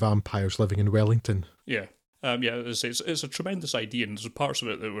vampires living in Wellington. Yeah. It's a tremendous idea, and there's parts of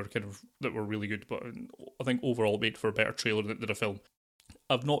it that were really good, but I think overall made for a better trailer than a film.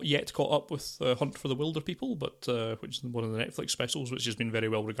 I've not yet caught up with Hunt for the Wilder People, but which is one of the Netflix specials, which has been very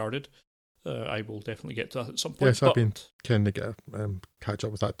well regarded. I will definitely get to that at some point. Yes, I've been trying to get catch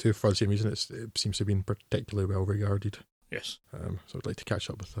up with that too for the same reason. It seems to have been particularly well regarded. Yes. So I'd like to catch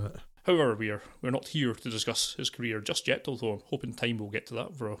up with that. However, we're not here to discuss his career just yet, although I'm hoping time we'll get to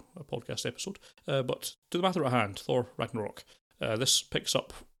that for a podcast episode. But to the matter at hand, Thor Ragnarok. This picks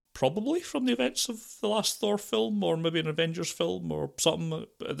up probably from the events of the last Thor film, or maybe an Avengers film, or something.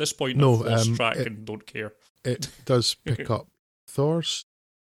 At this point, I've lost track and don't care. It does pick up Thor's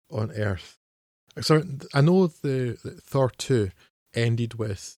on Earth. So I know the Thor 2 ended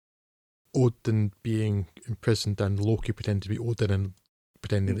with Odin being imprisoned and Loki pretending to be Odin and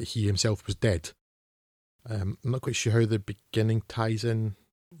pretending that he himself was dead. I'm not quite sure how the beginning ties in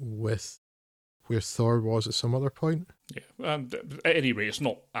with where Thor was at some other point. Yeah, and at any rate, it's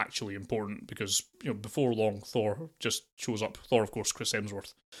not actually important because before long, Thor just shows up. Thor, of course, Chris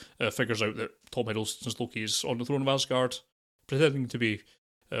Hemsworth, figures out that Tom Hiddleston's Loki is on the throne of Asgard, pretending to be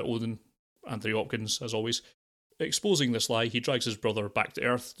Odin. Anthony Hopkins, as always. Exposing this lie, he drags his brother back to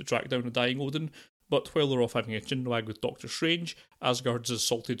Earth to track down a dying Odin, but while they're off having a chinwag with Doctor Strange, Asgard's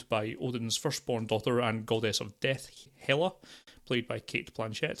assaulted by Odin's firstborn daughter and goddess of death, Hela, played by Cate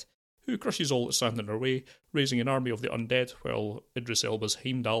Blanchett, who crushes all that stand in her way, raising an army of the undead, while Idris Elba's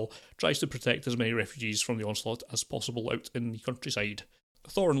Heimdall tries to protect as many refugees from the onslaught as possible out in the countryside.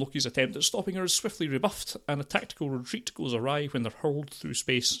 Thor and Loki's attempt at stopping her is swiftly rebuffed, and a tactical retreat goes awry when they're hurled through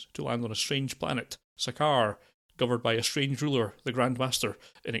space to land on a strange planet, Sakaar, governed by a strange ruler, the Grand Master,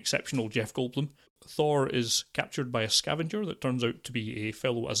 an exceptional Jeff Goldblum. Thor is captured by a scavenger that turns out to be a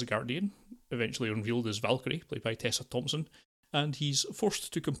fellow Asgardian, eventually unveiled as Valkyrie, played by Tessa Thompson, and he's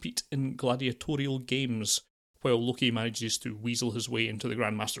forced to compete in gladiatorial games, while Loki manages to weasel his way into the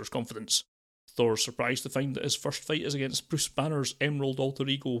Grand Master's confidence. Thor's surprised to find that his first fight is against Bruce Banner's emerald alter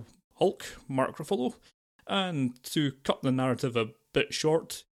ego Hulk, Mark Ruffalo, and to cut the narrative a bit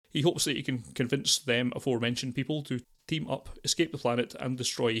short, he hopes that he can convince them aforementioned people to team up, escape the planet, and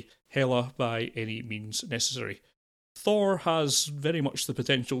destroy Hela by any means necessary. Thor has very much the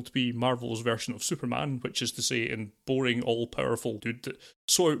potential to be Marvel's version of Superman, which is to say an boring, all-powerful dude that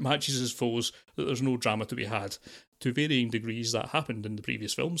so outmatches his foes that there's no drama to be had. To varying degrees that happened in the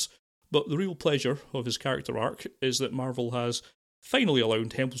previous films, but the real pleasure of his character arc is that Marvel has finally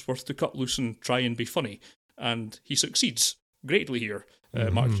allowed Hemsworth to cut loose and try and be funny, and he succeeds greatly here,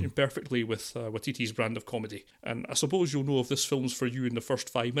 matching perfectly with Waititi's brand of comedy. And I suppose you'll know if this film's for you in the first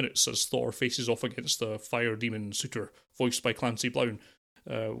 5 minutes as Thor faces off against a fire demon suitor, voiced by Clancy Brown,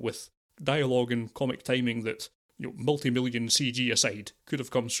 with dialogue and comic timing that, multi-million CG aside, could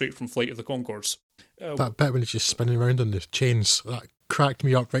have come straight from Flight of the Conchords. That bit when he's just spinning around on the chains, that cracked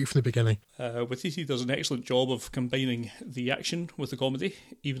me up right from the beginning. Waititi does an excellent job of combining the action with the comedy,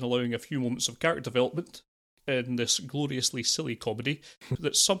 even allowing a few moments of character development. in this gloriously silly comedy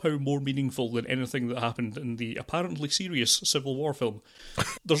that's somehow more meaningful than anything that happened in the apparently serious Civil War film.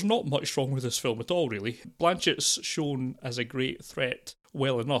 There's not much wrong with this film at all, really. Blanchett's shown as a great threat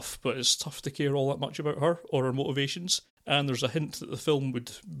well enough, but it's tough to care all that much about her or her motivations. And there's a hint that the film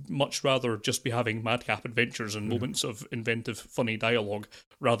would much rather just be having madcap adventures and moments of inventive, funny dialogue,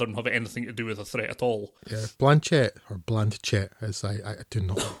 rather than have anything to do with a threat at all. Yeah, Blanchett, or Blanchett, as I do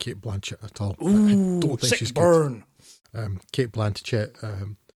not like Kate Blanchett at all. Ooh, I don't think sick she's burn. good. Kate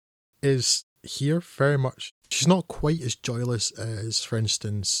Blanchett is here very much. She's not quite as joyless as, for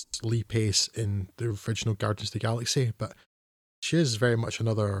instance, Lee Pace in the original Guardians of the Galaxy, but she is very much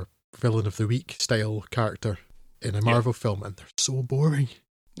another villain of the week style character in a Marvel film, and they're so boring.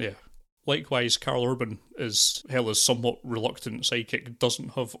 Yeah. Likewise, Karl Urban is Hela's somewhat reluctant sidekick,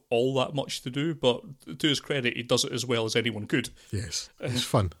 doesn't have all that much to do, but to his credit, he does it as well as anyone could. Yes, it's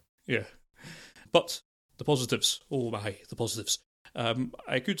fun. Yeah. But the positives. Oh my, the positives.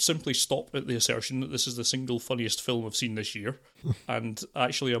 I could simply stop at the assertion that this is the single funniest film I've seen this year, and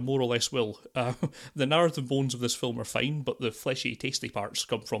actually I more or less will. The narrative bones of this film are fine, but the fleshy, tasty parts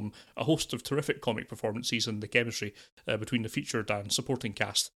come from a host of terrific comic performances and the chemistry between the featured and supporting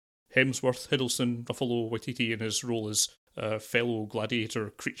cast. Hemsworth, Hiddleston, Ruffalo, Waititi in his role as fellow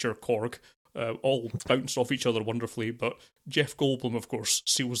gladiator creature Korg, all bounce off each other wonderfully, but Jeff Goldblum, of course,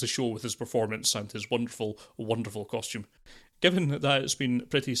 seals the show with his performance and his wonderful, wonderful costume. Given that it's been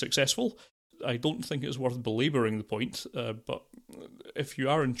pretty successful, I don't think it's worth belabouring the point, but if you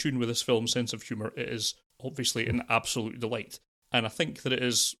are in tune with this film's sense of humour, it is obviously an absolute delight. And I think that it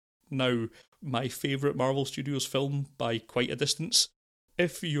is now my favourite Marvel Studios film by quite a distance.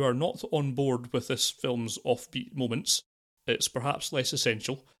 If you are not on board with this film's offbeat moments, it's perhaps less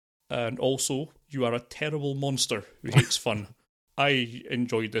essential, and also you are a terrible monster who hates fun. I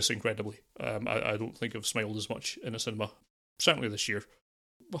enjoyed this incredibly. I don't think I've smiled as much in a cinema, certainly this year.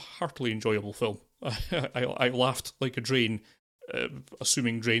 A heartily enjoyable film. I laughed like a drain,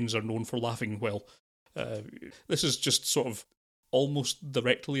 assuming drains are known for laughing well. This is just sort of almost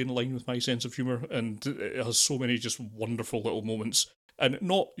directly in line with my sense of humour, and it has so many just wonderful little moments. And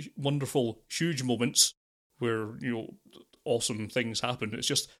not wonderful, huge moments where, awesome things happen. It's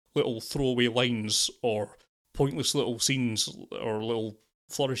just little throwaway lines or pointless little scenes or little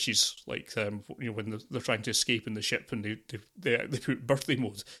flourishes, like when they're trying to escape in the ship and they put birthday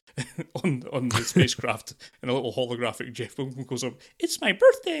mode on the spacecraft and a little holographic Jeff Goldblum goes up, "It's my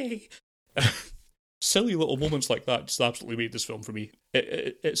birthday!" Silly little moments like that just absolutely made this film for me.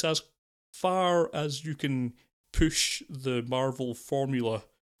 It's as far as you can push the Marvel formula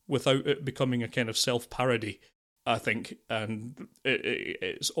without it becoming a kind of self-parody, I think, and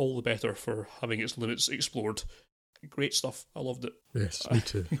it's all the better for having its limits explored. Great stuff. I loved it. Yes, me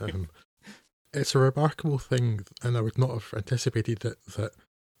too. It's a remarkable thing, and I would not have anticipated that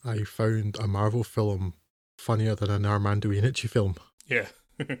I found a Marvel film funnier than an Armando Iannucci film. Yeah.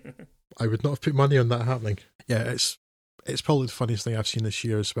 I would not have put money on that happening. Yeah, it's probably the funniest thing I've seen this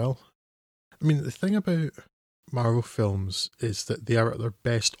year as well. I mean, the thing about Marvel films is that they are at their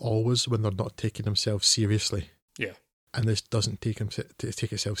best always when they're not taking themselves seriously. Yeah. And this doesn't take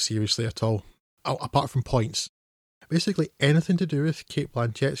itself seriously at all, apart from points. Basically, anything to do with Kate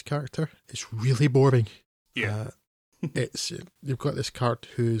Blanchett's character is really boring. Yeah. You've got this character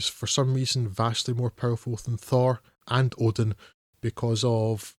who's, for some reason, vastly more powerful than Thor and Odin because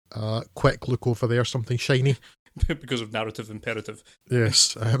of quick look over there, something shiny. Because of narrative imperative.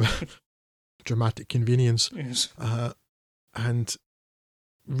 Yes. Dramatic convenience. Yes. And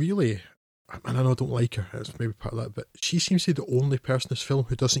really, and I know I don't like her, it's maybe part of that, but she seems to be the only person in this film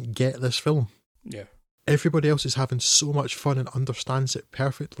who doesn't get this film. Yeah. Everybody else is having so much fun and understands it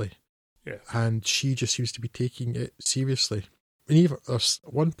perfectly. Yeah. And she just seems to be taking it seriously. And even there's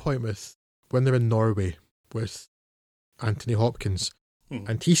one point when they're in Norway with Anthony Hopkins,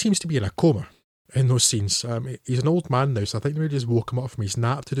 and he seems to be in a coma in those scenes. He's an old man now, so I think they really just woke him up from his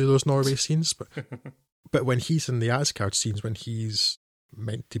nap to do those Norway scenes. But when he's in the Asgard scenes, when he's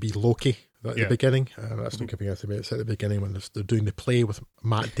meant to be Loki at the beginning, that's not giving out it's at the beginning when they're doing the play with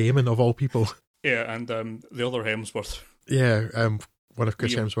Matt Damon of all people. Yeah, and the other Hemsworth. Yeah, one of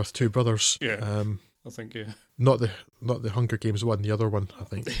Chris Hemsworth's two brothers. Yeah, I think, yeah. Not the Hunger Games one, the other one, I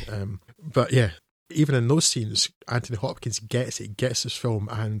think. But yeah, even in those scenes, Anthony Hopkins gets this film,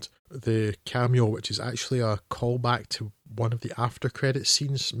 and the cameo, which is actually a callback to one of the after credit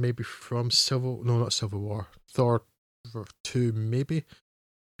scenes, maybe from Civil War, Thor 2 maybe.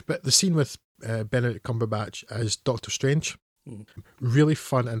 But the scene with Benedict Cumberbatch as Doctor Strange, really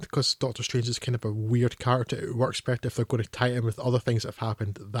fun, and because Doctor Strange is kind of a weird character, it works better if they're going to tie it in with other things that have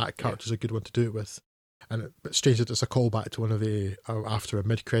happened. That character's a good one to do it with. But strange that it's a callback to one of the after a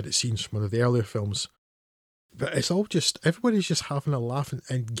mid-credit scenes from one of the earlier films. But it's all just, everybody's just having a laugh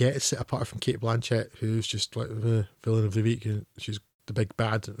and gets it, apart from Cate Blanchett, who's just like the villain of the week, and she's the big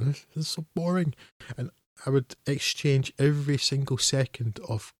bad. It's so boring. And I would exchange every single second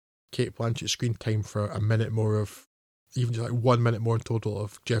of Cate Blanchett's screen time for a minute more of, even just like 1 minute more in total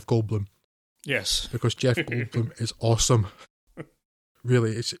of Jeff Goldblum. Yes. Because Jeff Goldblum is awesome.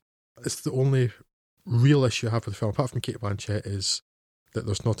 Really, it's the only real issue I have with the film, apart from Cate Blanchett, is that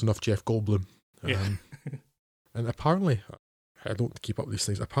there's not enough Jeff Goldblum. And apparently, I don't keep up with these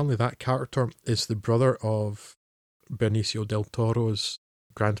things, apparently that character is the brother of Benicio del Toro's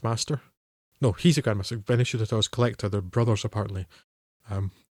Grandmaster. No, he's a Grandmaster. Benicio del Toro's Collector. They're brothers, apparently.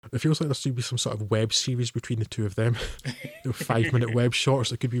 It feels like there should be some sort of web series between the two of them. 5-minute web shorts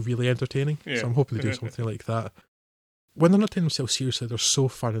that could be really entertaining. Yeah. So I'm hoping they do something like that. When they're not taking themselves seriously, they're so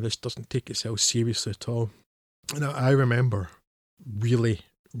fun, and this doesn't take itself seriously at all. And I remember really,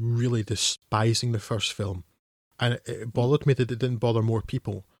 really despising the first film. And it bothered me that it didn't bother more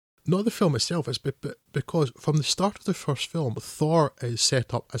people. Not the film itself, it's because from the start of the first film, Thor is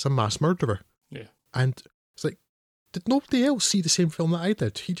set up as a mass murderer. Yeah. And it's like, did nobody else see the same film that I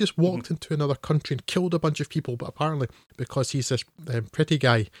did? He just walked into another country and killed a bunch of people, but apparently because he's this pretty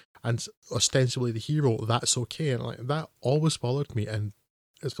guy and ostensibly the hero, that's okay. And like that always bothered me. And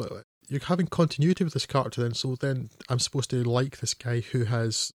it's like, you're having continuity with this character then, so then I'm supposed to like this guy who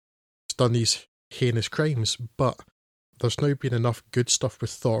has done these heinous crimes, but there's now been enough good stuff with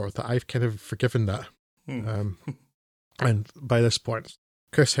Thor that I've kind of forgiven that. And by this point,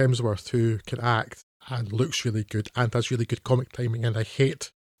 Chris Hemsworth, who can act and looks really good and has really good comic timing, and I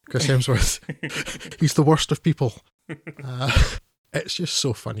hate Chris Hemsworth. He's the worst of people. It's just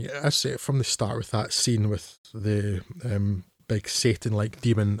so funny. I say it from the start with that scene with the big Satan-like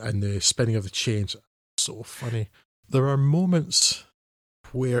demon and the spinning of the chains. So funny. There are moments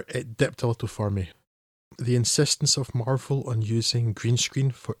where it dipped a little for me. The insistence of Marvel on using green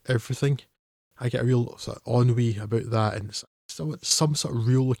screen for everything, I get a real sort of ennui about that, and it's some sort of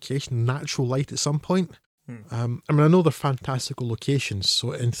real location, natural light at some point. I mean, I know they're fantastical locations,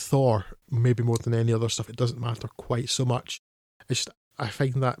 so in Thor, maybe more than any other stuff, it doesn't matter quite so much. It's just, I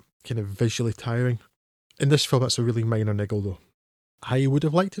find that kind of visually tiring. In this film, that's a really minor niggle, though. I would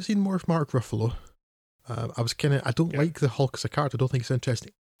have liked to have seen more of Mark Ruffalo. I don't like the Hulk as a character, I don't think it's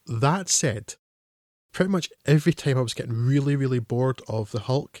interesting. That said, pretty much every time I was getting really, really bored of the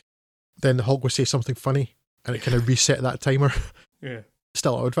Hulk, then the Hulk would say something funny, and it kind of reset that timer. Yeah.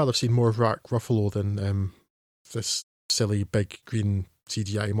 Still, I would rather have seen more of Mark Ruffalo than this silly big green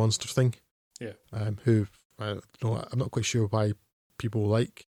CGI monster thing. Yeah. Who, I'm not quite sure why people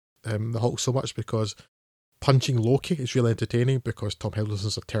like the Hulk so much, because punching Loki is really entertaining because Tom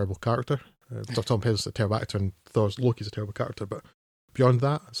Hiddleston's a terrible character. Tom Hiddleston's a terrible actor and Loki's a terrible character, but beyond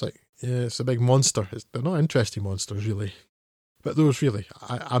that, it's like, yeah, it's a big monster. They're not interesting monsters, really. But those really,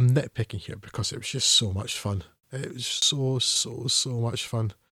 I'm nitpicking here because it was just so much fun. It was so much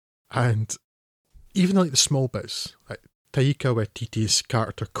fun. And even like the small bits, like Taika Waititi's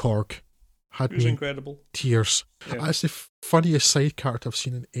character Korg had me incredible. Tears. Yeah. That's the funniest side character I've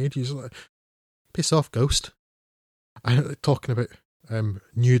seen in ages. Like, piss off, Ghost. And talking about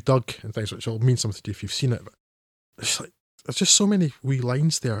New Doug and things, which will mean something to you if you've seen it. But it's like, there's just so many wee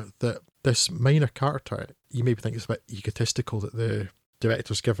lines there that this minor character, you maybe think it's a bit egotistical that the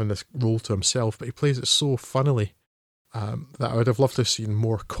director's given this role to himself, but he plays it so funnily that I would have loved to have seen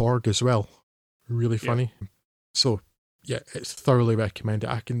more Korg as well. Really funny. Yeah. So, yeah, it's thoroughly recommended.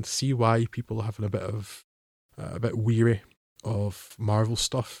 I can see why people are having a bit weary of Marvel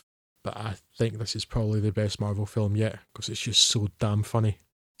stuff, but I think this is probably the best Marvel film yet because it's just so damn funny.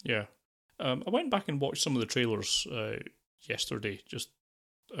 Yeah. I went back and watched some of the trailers yesterday, just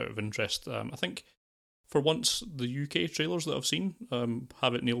out of interest. I think for once the UK trailers that I've seen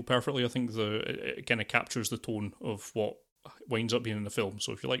have it nailed perfectly. I think it kind of captures the tone of what winds up being in the film.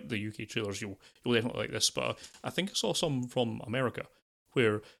 So if you like the UK trailers, you'll definitely like this. But I think I saw some from America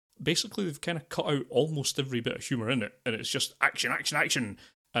where basically they've kind of cut out almost every bit of humour in it, and it's just action, action, action.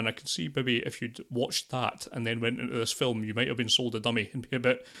 And I can see maybe if you'd watched that and then went into this film, you might have been sold a dummy and be a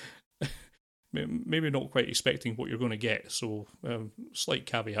bit maybe not quite expecting what you're going to get. So slight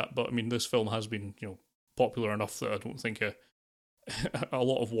caveat, but I mean this film has been popular enough that I don't think a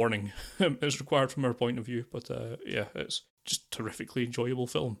lot of warning is required from our point of view. But yeah, it's just a terrifically enjoyable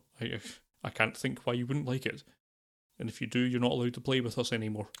film. I can't think why you wouldn't like it. And if you do, you're not allowed to play with us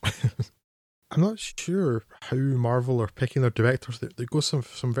anymore. I'm not sure how Marvel are picking their directors. They go some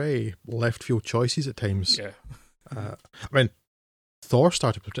very left field choices at times. Yeah. I mean, Thor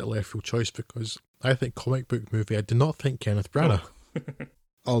started with a left field choice because I think comic book movie. I do not think Kenneth Branagh. Oh.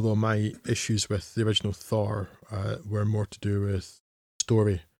 Although my issues with the original Thor were more to do with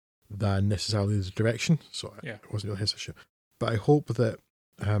story than necessarily the direction, so Yeah. it wasn't really his issue. But I hope that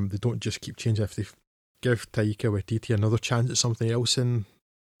they don't just keep changing. If they give Taika Waititi another chance at something else in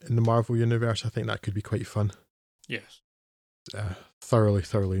the Marvel Universe, I think that could be quite fun. Yes.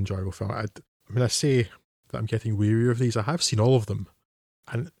 Thoroughly enjoyable film. I say that I'm getting weary of these. I have seen all of them.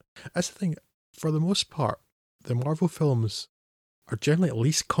 And that's the thing, for the most part, the Marvel films are generally at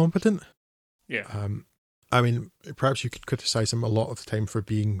least competent. Yeah. I mean, perhaps you could criticise them a lot of the time for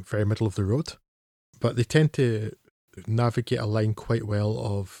being very middle of the road, but they tend to navigate a line quite well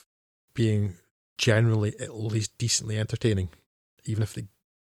of being generally at least decently entertaining, even if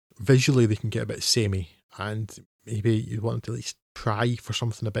visually they can get a bit samey, and maybe you want to at least try for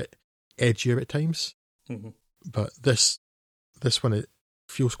something a bit edgier at times. Mm-hmm. But this one, it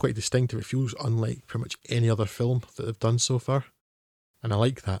feels quite distinctive. It feels unlike pretty much any other film that they've done so far. And I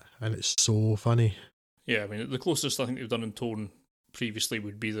like that. And it's so funny. Yeah, I mean, the closest I think they've done in tone previously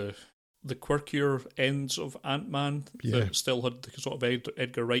would be the quirkier ends of Ant-Man that still had the sort of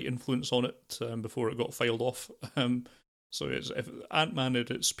Edgar Wright influence on it before it got filed off. So if Ant-Man at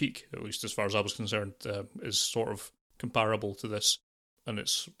its peak, at least as far as I was concerned, is sort of comparable to this. And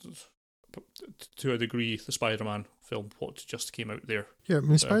it's, to a degree, the Spider-Man film, what just came out there. Yeah, I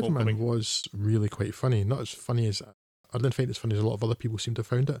mean, Spider-Man Homecoming. was really quite funny. Not as funny as... I didn't find it as funny as a lot of other people seem to have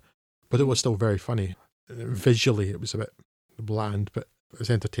found it, but it was still very funny. Visually, it was a bit bland, but it was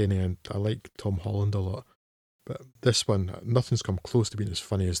entertaining, and I like Tom Holland a lot. But this one, nothing's come close to being as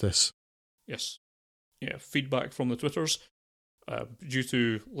funny as this. Yes. Yeah, feedback from the Twitters. Due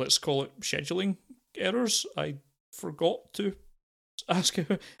to, let's call it, scheduling errors, I forgot to ask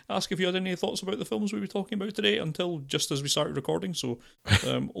if you had any thoughts about the films we were talking about today until just as we started recording, so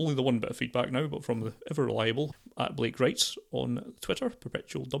only the one bit of feedback now, but from the ever reliable at Blake Wrights on Twitter,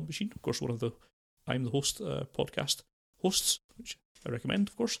 Perpetual Dumb Machine, of course one of the I'm the Host podcast hosts, which I recommend,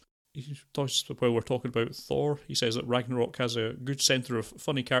 of course. He talks, while we're talking about Thor, he says that Ragnarok has a good centre of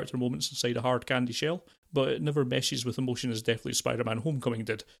funny character moments inside a hard candy shell, but it never meshes with emotion as deftly as Spider-Man Homecoming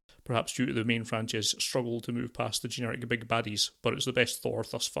did, perhaps due to the main franchise struggle to move past the generic big baddies, but it's the best Thor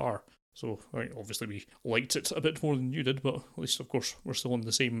thus far. So, I mean, obviously we liked it a bit more than you did, but at least, of course, we're still on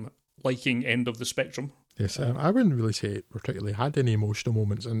the same liking end of the spectrum. Yes, I wouldn't really say it particularly had any emotional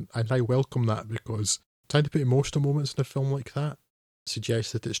moments, and I welcome that, because trying to put emotional moments in a film like that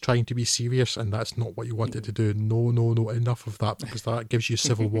suggests that it's trying to be serious, and that's not what you want it to do. No, enough of that, because that gives you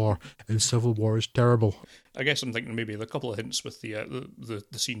Civil War, and Civil War is terrible. I guess I'm thinking maybe a couple of hints with the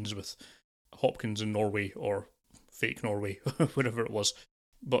scenes with Hopkins in Norway, or fake Norway, whatever it was.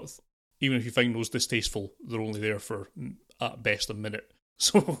 But even if you find those distasteful, they're only there for, at best, a minute.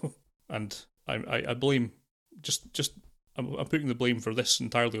 So, and I blame, I'm putting the blame for this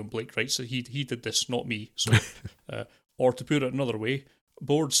entirely on Blake Wright. So he did this, not me. So, or to put it another way,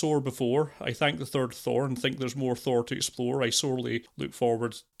 bored sore before, I thank the third Thor and think there's more Thor to explore. I sorely look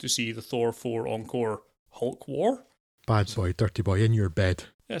forward to see the Thor 4 Encore Hulk War. Bad boy, dirty boy, in your bed.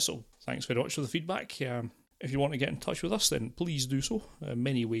 Yeah, so thanks very much for the feedback. If you want to get in touch with us, then please do so.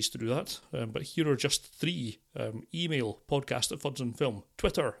 Many ways to do that. But here are just three. Email, podcast@FudsOnFilm.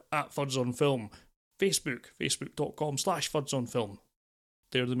 Twitter, @FudsOnFilm. Facebook, facebook.com/FudsOnFilm.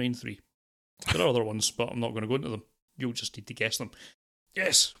 They're the main three. There are other ones, but I'm not going to go into them. You'll just need to guess them.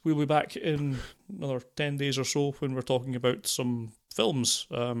 Yes, we'll be back in another 10 days or so when we're talking about some films.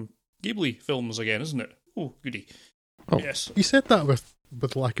 Ghibli films again, isn't it? Oh, goody. Oh, yes. You said that with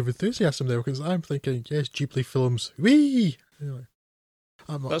lack of enthusiasm there, because I'm thinking, yes, Ghibli films, wee!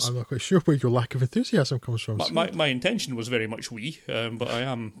 I'm not quite sure where your lack of enthusiasm comes from. My intention was very much wee, but I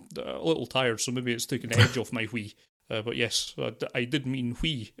am a little tired, so maybe it's taken the edge off my wee. But yes, I did mean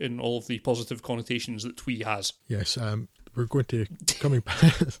wee in all of the positive connotations that twee has. Yes, we're going to coming back.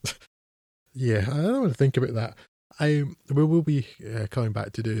 Yeah, I don't want to think about that. We will be coming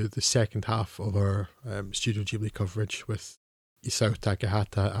back to do the second half of our Studio Ghibli coverage with Isao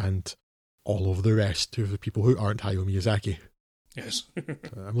Takahata and all of the rest of the people who aren't Hayao Miyazaki. Yes.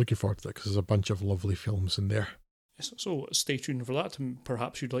 I'm looking forward to that, because there's a bunch of lovely films in there. Yes, so stay tuned for that, and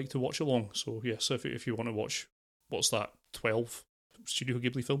perhaps you'd like to watch along. So yes, if you want to watch, what's that, 12 Studio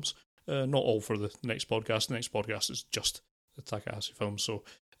Ghibli films? Not all for the next podcast. The next podcast is just the Takahashi films. So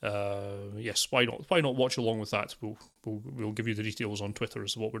yes, why not watch along with that? We'll give you the details on Twitter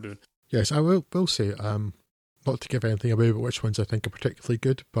as to what we're doing. Yes, I will say, not to give anything away about which ones I think are particularly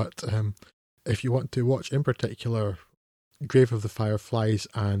good, but if you want to watch in particular Grave of the Fireflies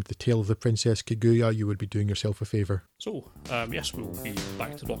and The Tale of the Princess Kaguya, you would be doing yourself a favour. So, yes, we'll be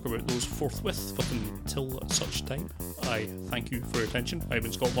back to talk about those forthwith, but until such time, I thank you for your attention. I've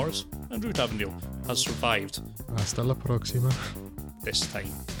been Scott Morris, and Drew Tavendale has survived. Hasta la próxima. This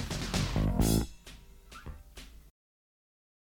time.